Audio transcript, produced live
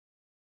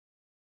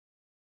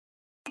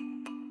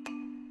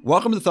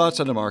Welcome to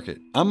Thoughts on the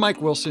Market. I'm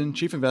Mike Wilson,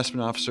 Chief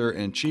Investment Officer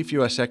and Chief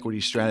U.S. Equity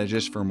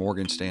Strategist for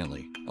Morgan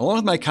Stanley. Along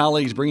with my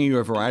colleagues bringing you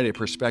a variety of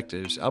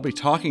perspectives, I'll be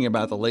talking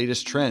about the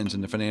latest trends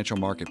in the financial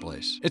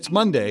marketplace. It's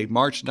Monday,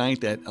 March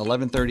 9th at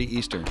 11:30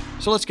 Eastern,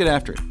 so let's get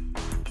after it.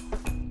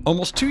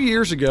 Almost 2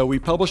 years ago, we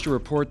published a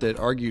report that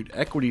argued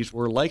equities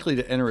were likely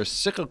to enter a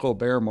cyclical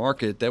bear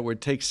market that would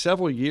take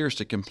several years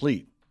to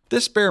complete.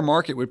 This bear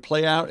market would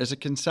play out as a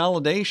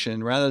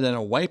consolidation rather than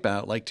a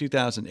wipeout like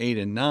 2008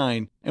 and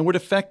 9, and would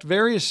affect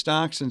various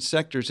stocks and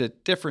sectors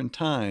at different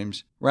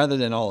times rather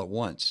than all at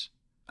once.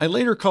 I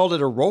later called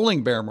it a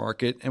rolling bear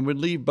market and would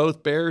leave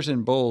both bears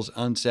and bulls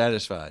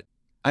unsatisfied.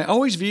 I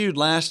always viewed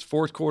last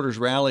fourth quarter's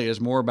rally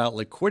as more about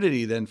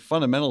liquidity than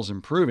fundamentals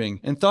improving,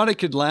 and thought it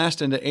could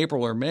last into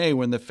April or May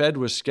when the Fed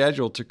was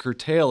scheduled to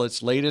curtail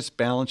its latest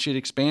balance sheet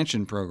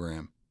expansion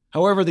program.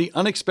 However, the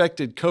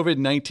unexpected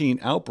COVID-19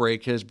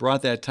 outbreak has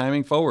brought that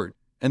timing forward,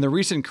 and the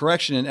recent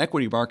correction in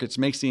equity markets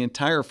makes the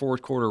entire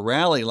fourth quarter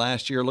rally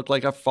last year look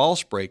like a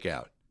false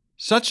breakout.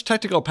 Such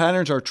technical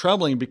patterns are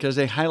troubling because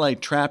they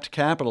highlight trapped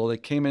capital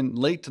that came in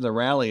late to the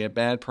rally at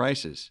bad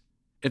prices.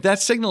 If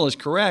that signal is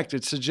correct,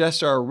 it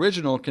suggests our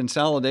original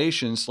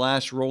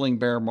consolidation/rolling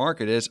bear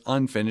market as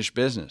unfinished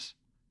business.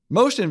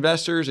 Most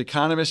investors,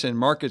 economists, and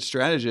market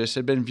strategists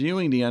have been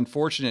viewing the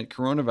unfortunate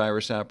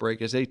coronavirus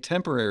outbreak as a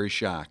temporary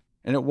shock,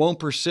 and it won't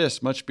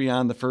persist much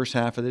beyond the first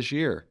half of this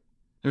year.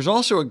 There's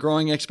also a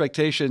growing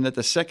expectation that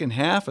the second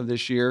half of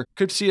this year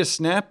could see a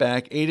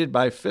snapback aided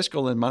by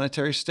fiscal and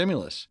monetary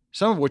stimulus,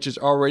 some of which is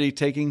already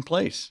taking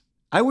place.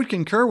 I would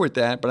concur with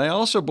that, but I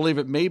also believe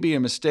it may be a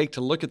mistake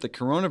to look at the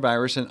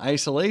coronavirus in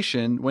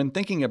isolation when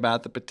thinking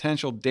about the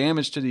potential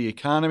damage to the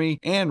economy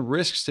and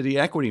risks to the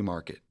equity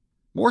market.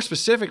 More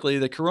specifically,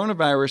 the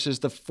coronavirus is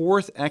the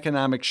fourth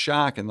economic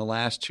shock in the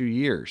last 2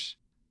 years.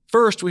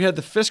 First, we had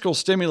the fiscal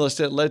stimulus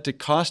that led to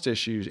cost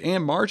issues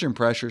and margin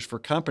pressures for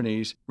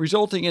companies,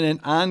 resulting in an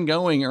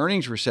ongoing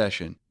earnings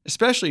recession,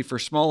 especially for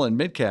small and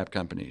mid-cap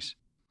companies.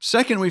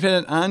 Second, we've had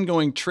an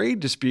ongoing trade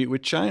dispute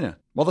with China.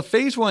 While the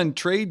Phase 1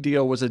 trade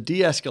deal was a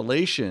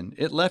de-escalation,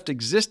 it left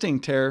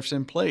existing tariffs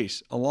in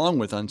place, along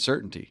with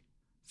uncertainty.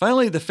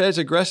 Finally, the Fed's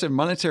aggressive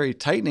monetary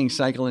tightening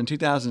cycle in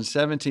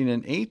 2017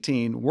 and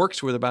 18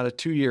 works with about a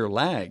 2-year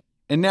lag.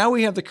 And now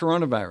we have the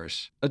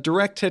coronavirus, a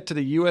direct hit to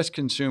the U.S.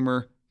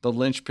 consumer, the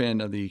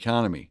linchpin of the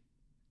economy.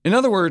 In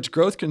other words,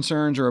 growth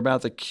concerns are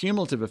about the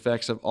cumulative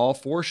effects of all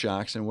four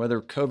shocks and whether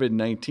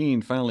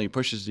COVID-19 finally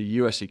pushes the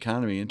U.S.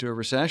 economy into a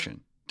recession.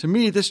 To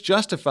me, this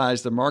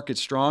justifies the market's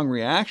strong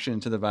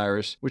reaction to the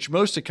virus, which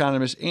most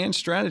economists and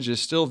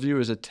strategists still view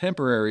as a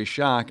temporary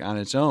shock on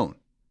its own.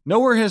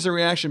 Nowhere has the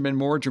reaction been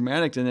more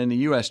dramatic than in the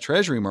U.S.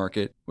 Treasury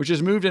market, which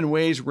has moved in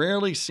ways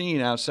rarely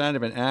seen outside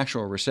of an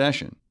actual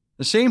recession.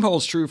 The same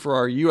holds true for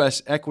our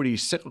U.S. equity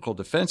cyclical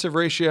defensive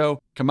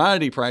ratio,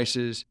 commodity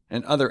prices,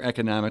 and other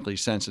economically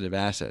sensitive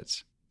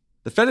assets.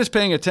 The Fed is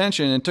paying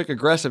attention and took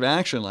aggressive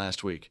action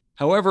last week.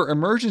 However,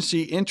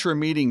 emergency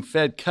intra-meeting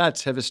Fed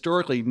cuts have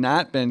historically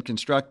not been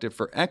constructive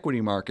for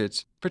equity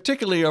markets,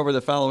 particularly over the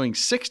following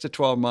 6 to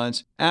 12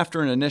 months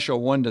after an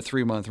initial 1 to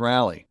 3 month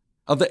rally.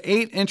 Of the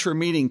 8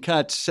 intra-meeting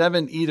cuts,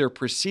 7 either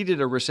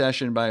preceded a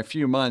recession by a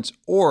few months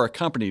or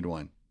accompanied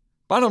one.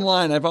 Bottom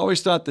line, I've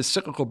always thought the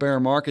cyclical bear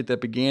market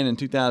that began in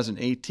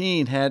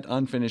 2018 had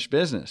unfinished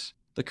business.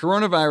 The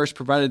coronavirus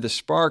provided the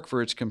spark for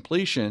its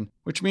completion,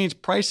 which means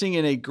pricing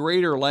in a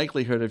greater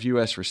likelihood of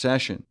U.S.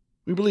 recession.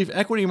 We believe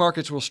equity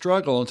markets will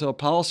struggle until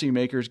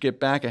policymakers get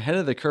back ahead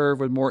of the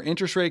curve with more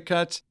interest rate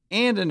cuts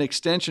and an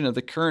extension of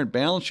the current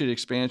balance sheet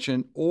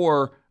expansion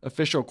or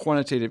official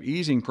quantitative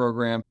easing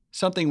program,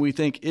 something we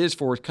think is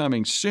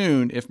forthcoming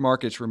soon if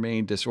markets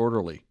remain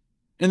disorderly.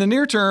 In the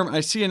near term,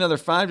 I see another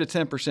 5 to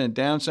 10%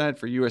 downside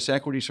for U.S.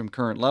 equities from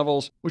current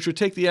levels, which would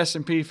take the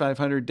S&P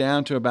 500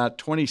 down to about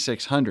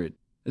 2,600.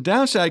 The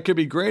downside could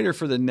be greater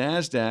for the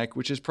NASDAQ,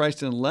 which is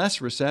priced in less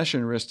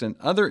recession risk than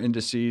other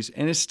indices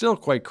and is still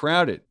quite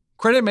crowded.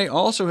 Credit may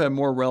also have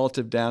more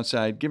relative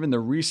downside given the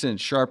recent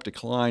sharp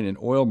decline in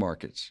oil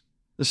markets.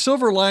 The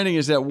silver lining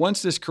is that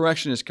once this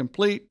correction is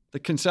complete, the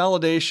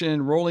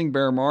consolidation rolling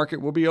bear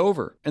market will be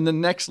over, and the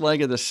next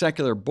leg of the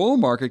secular bull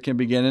market can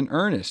begin in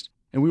earnest,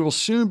 and we will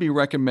soon be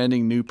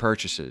recommending new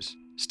purchases.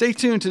 Stay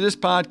tuned to this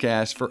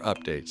podcast for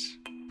updates.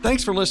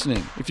 Thanks for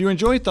listening. If you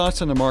enjoyed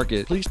Thoughts on the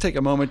Market, please take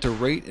a moment to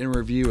rate and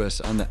review us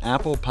on the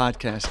Apple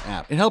Podcast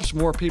app. It helps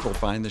more people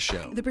find the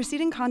show. The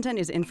preceding content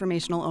is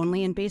informational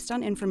only and based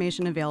on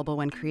information available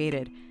when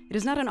created. It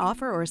is not an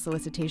offer or a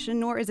solicitation,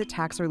 nor is it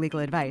tax or legal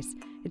advice.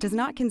 It does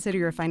not consider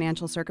your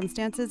financial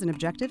circumstances and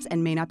objectives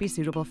and may not be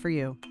suitable for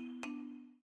you.